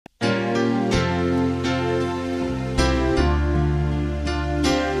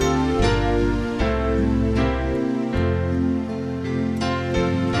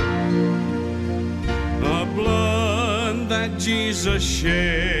Jesus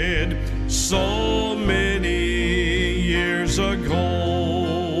shed so many years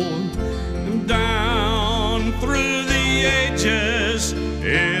ago. Down through the ages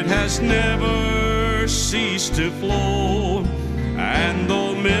it has never ceased to flow, and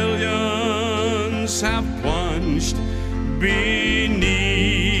though millions have plunged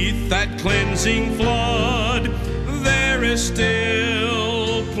beneath that cleansing flood, there is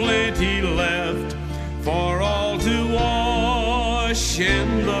still plenty left for all to wash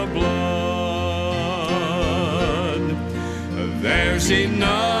in the blood. There's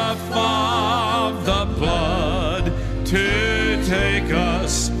enough of the blood to take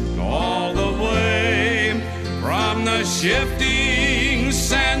us all the way from the shifting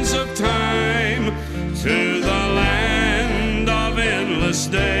sands of time to the land of endless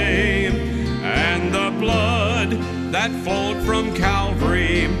day. And the blood that flowed from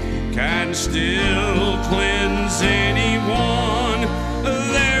Calvary can still cleanse anyone.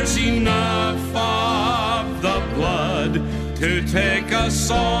 There's enough of the blood to take us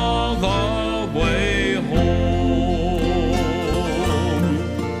all the way home.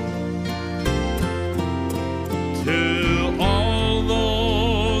 To all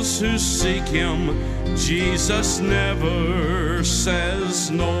those who seek Him, Jesus never says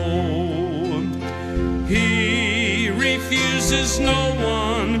no. He refuses no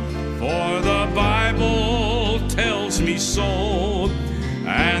one, for the Bible tells me so.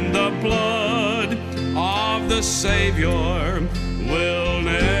 And the blood of the Savior will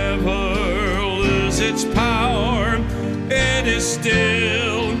never lose its power. It is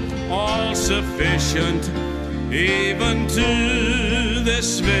still all sufficient, even to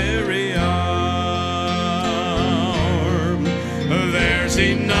this very hour. There's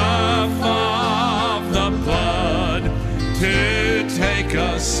enough of the blood to take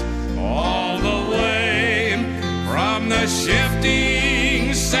us all the way from the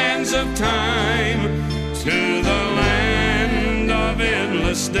shifting sands of time to the land of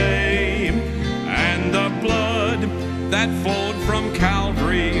endless day. And the blood that flowed from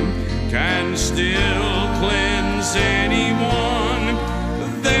Calvary can still cleanse anyone.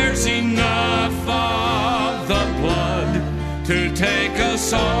 There's enough of the blood to take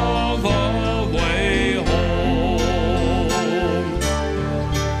us all the way home.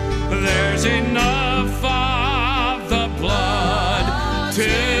 There's enough of the blood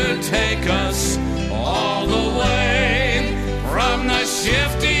to take us all the way from the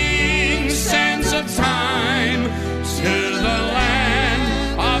shifting sands of time to the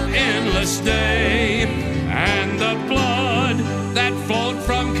land of endless day. And the blood that flowed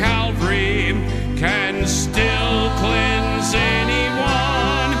from Calvary can still cleanse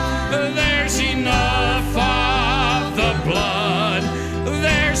anyone. There's enough of the blood.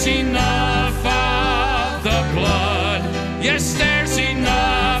 There's enough of the blood. Yes, there's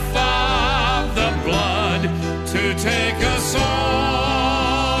enough of the blood to take us all